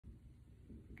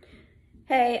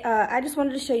Hey, I just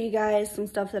wanted to show you guys some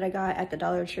stuff that I got at the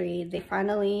Dollar Tree. They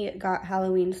finally got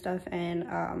Halloween stuff in.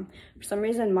 For some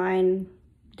reason, mine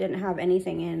didn't have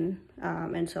anything in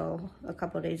until a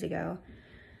couple days ago.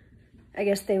 I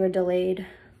guess they were delayed.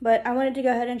 But I wanted to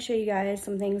go ahead and show you guys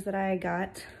some things that I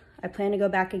got. I plan to go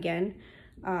back again,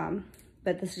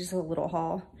 but this is just a little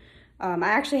haul. I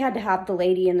actually had to have the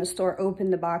lady in the store open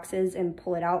the boxes and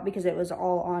pull it out because it was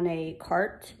all on a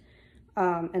cart,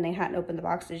 and they hadn't opened the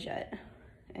boxes yet.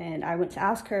 And I went to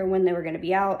ask her when they were going to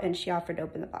be out, and she offered to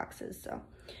open the boxes. So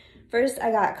first,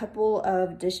 I got a couple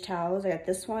of dish towels. I got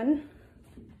this one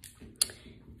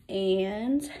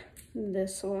and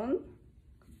this one.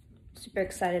 Super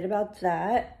excited about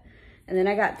that. And then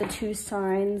I got the two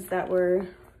signs that were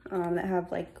that have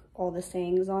like all the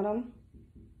sayings on them.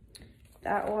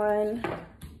 That one,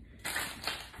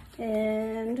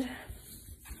 and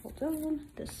hold on,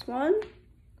 this one.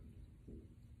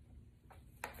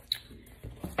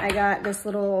 I got this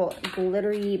little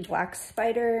glittery black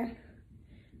spider.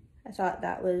 I thought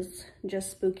that was just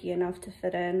spooky enough to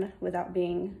fit in without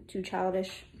being too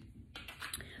childish.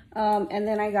 And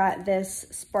then I got this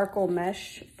sparkle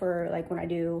mesh for like when I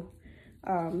do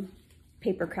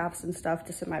paper crafts and stuff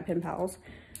to send my pen pals.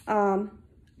 Oh,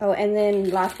 and then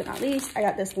last but not least, I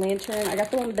got this lantern. I got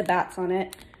the one with the bats on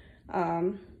it. I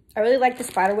really like the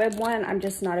spiderweb one. I'm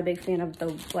just not a big fan of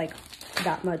the like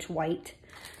that much white.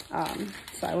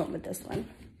 So I went with this one.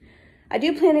 I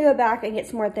do plan to go back and get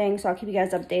some more things, so I'll keep you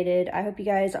guys updated. I hope you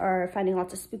guys are finding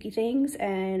lots of spooky things,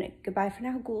 and goodbye for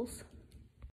now, ghouls.